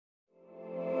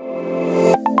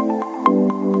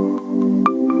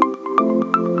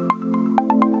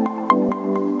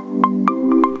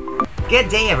Good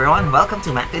day everyone, welcome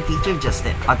to Math with Teacher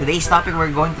Justin. On today's topic,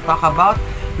 we're going to talk about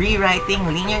rewriting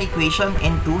linear equation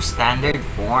into standard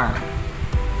form.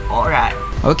 Alright.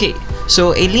 Okay,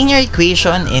 so a linear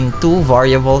equation in two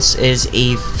variables is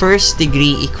a first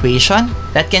degree equation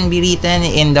that can be written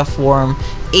in the form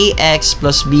ax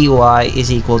plus by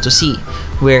is equal to c,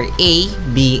 where a,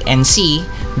 b, and c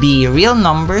be real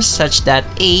numbers such that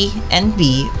a and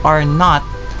b are not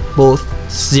both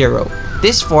 0.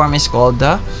 This form is called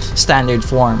the standard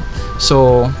form.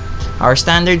 So our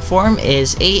standard form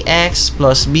is ax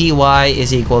plus by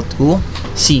is equal to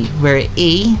c, where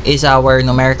a is our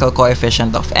numerical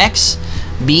coefficient of x,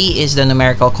 b is the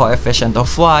numerical coefficient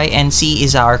of y, and c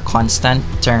is our constant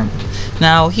term.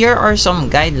 Now, here are some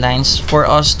guidelines for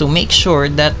us to make sure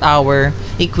that our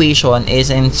equation is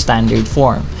in standard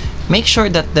form. Make sure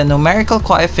that the numerical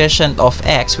coefficient of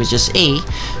x, which is a,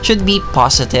 should be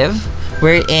positive,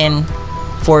 wherein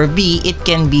for b, it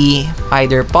can be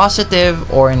either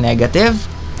positive or negative.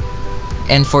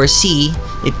 And for c,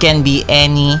 it can be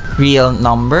any real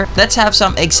number. Let's have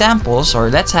some examples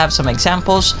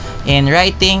in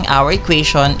writing our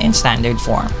equation in standard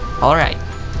form. Alright.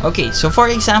 Okay, so for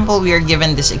example, we are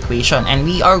given this equation and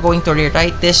we are going to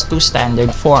rewrite this to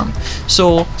standard form.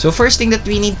 So first thing that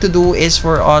we need to do is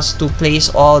for us to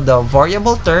place all the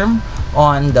variable term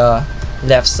on the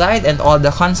left side and all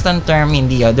the constant term in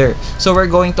the other. So we're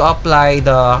going to apply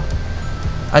the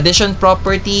addition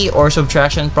property or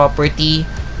subtraction property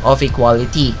of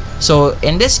equality. So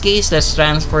in this case, let's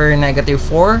transfer negative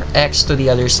 4x to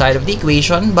the other side of the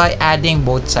equation by adding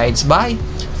both sides by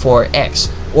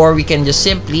 4x. Or we can just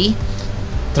simply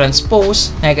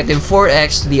transpose negative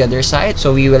 4x to the other side.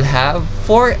 So we will have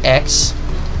 4x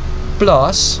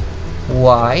plus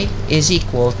y is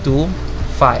equal to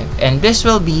 5. And this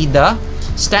will be the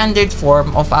standard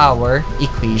form of our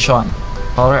equation.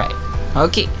 Alright.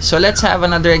 Okay, so let's have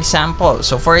another example.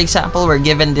 So for example, we're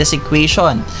given this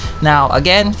equation. Now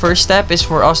again, first step is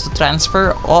for us to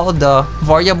transfer all the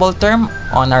variable term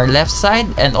on our left side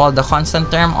and all the constant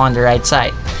term on the right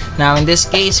side. Now in this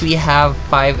case, we have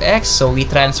 5x, so we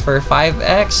transfer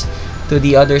 5x to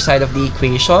the other side of the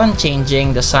equation,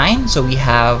 changing the sign. So we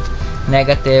have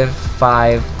negative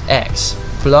 5x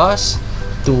plus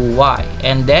 2y,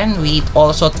 and then we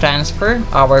also transfer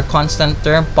our constant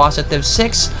term positive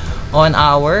 6 on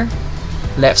our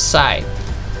left side,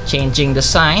 changing the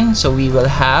sign. So we will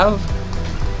have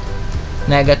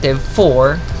negative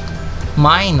 4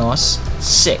 minus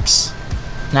 6.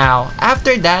 Now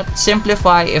after that,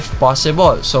 simplify if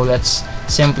possible. So let's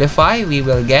simplify. We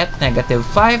will get negative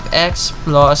 5x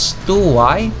plus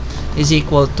 2y is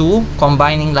equal to,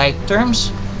 combining like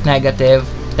terms, negative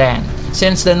 10.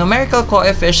 Since the numerical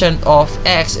coefficient of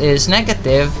x is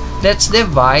negative, let's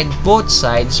divide both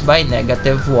sides by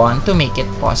negative 1 to make it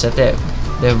positive.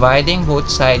 Dividing both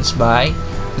sides by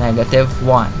negative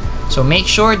 1. So make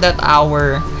sure that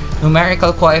our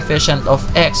numerical coefficient of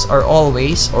x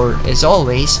is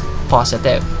always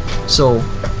positive. So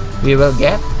we will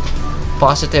get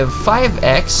positive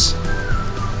 5x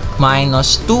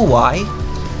minus 2y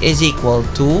is equal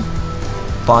to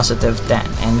positive 10.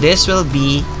 And this will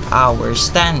be our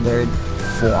standard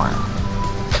form.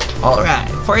 Alright,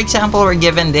 for example, we're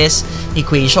given this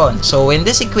equation. So in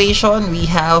this equation, we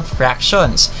have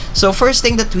fractions. So first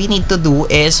thing that we need to do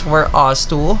is for us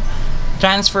to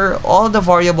transfer all the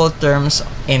variable terms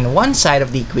in one side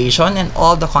of the equation and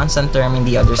all the constant term in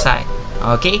the other side.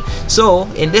 Okay, so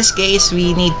in this case,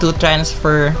 we need to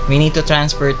transfer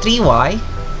 3y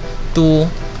to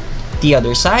the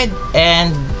other side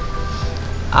and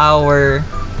our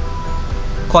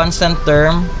constant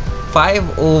term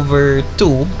 5 over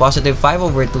 2, positive 5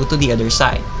 over 2 to the other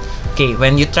side. Okay,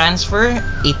 when you transfer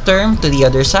a term to the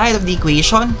other side of the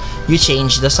equation, you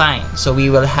change the sign. So we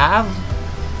will have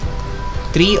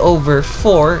 3 over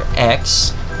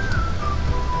 4x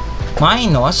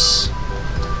minus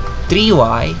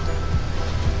 3y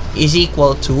is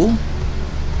equal to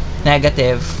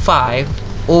negative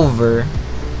 5 over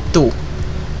 2.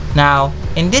 Now,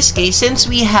 in this case, since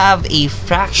we have a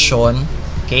fraction,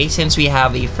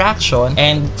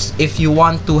 and if you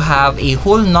want to have a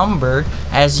whole number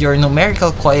as your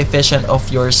numerical coefficient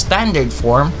of your standard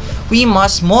form, we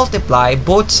must multiply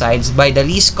both sides by the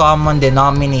least common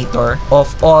denominator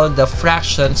of all the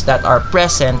fractions that are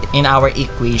present in our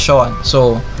equation.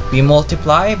 So we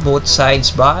multiply both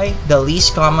sides by the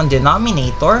least common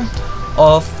denominator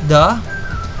of the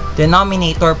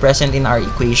denominator present in our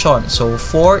equation. So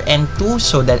 4 and 2,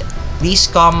 so that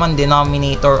least common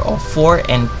denominator of 4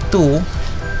 and 2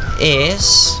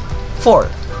 is 4.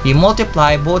 We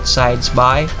multiply both sides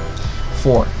by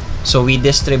 4. So we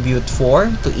distribute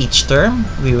 4 to each term.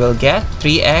 We will get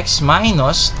 3x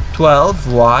minus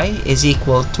 12y is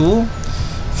equal to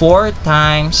 4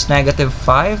 times negative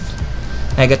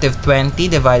 5. Negative 20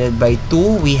 divided by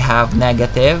 2, we have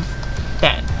negative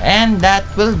 10. And that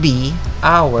will be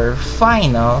our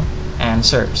final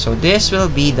answer. So this will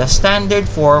be the standard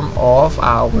form of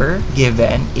our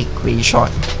given equation.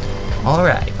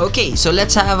 Alright, okay, so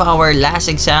let's have our last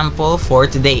example for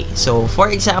today. So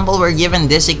for example, we're given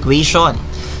this equation.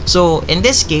 So in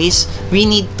this case, we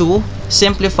need to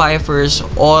simplify first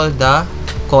all the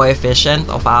coefficient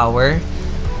of our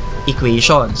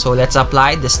equation. So let's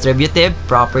apply distributive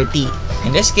property.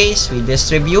 In this case, we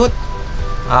distribute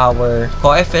our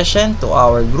coefficient to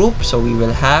our group. So we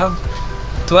will have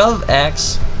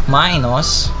 12x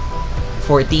minus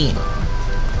 14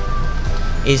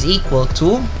 is equal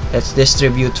to, let's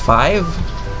distribute 5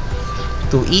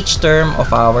 to each term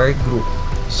of our group.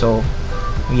 So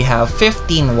we have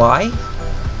 15y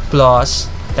plus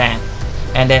 10.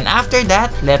 And then after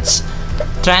that, let's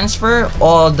transfer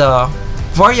all the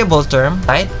variable term,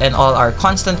 right, and all our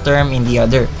constant term in the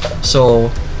other. So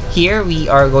here we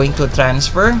are going to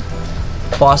transfer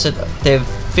positive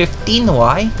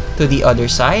 15y to the other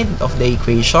side of the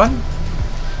equation,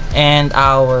 and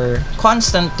our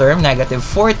constant term negative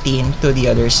 14 to the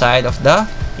other side of the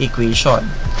equation.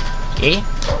 Okay,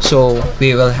 so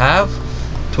we will have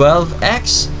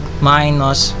 12x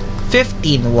minus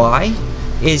 15y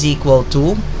is equal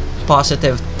to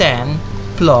positive 10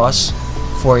 plus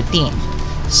 14.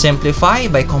 Simplify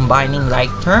by combining like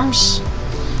terms.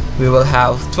 We will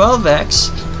have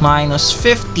 12x minus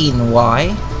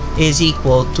 15y is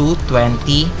equal to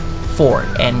 24,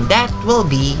 and that will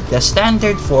be the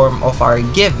standard form of our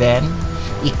given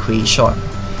equation.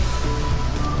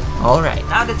 Alright,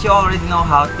 now that you already know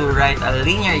how to write a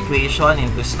linear equation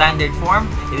into standard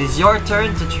form, it is your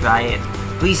turn to try it.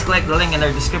 Please click the link in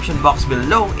the description box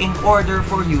below in order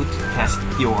for you to test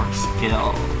your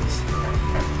skills.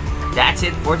 That's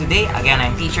it for today. Again,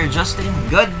 I'm Teacher Justin.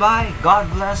 Goodbye, God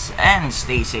bless, and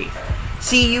stay safe.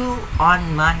 See you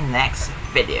on my next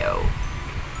video.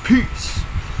 Peace!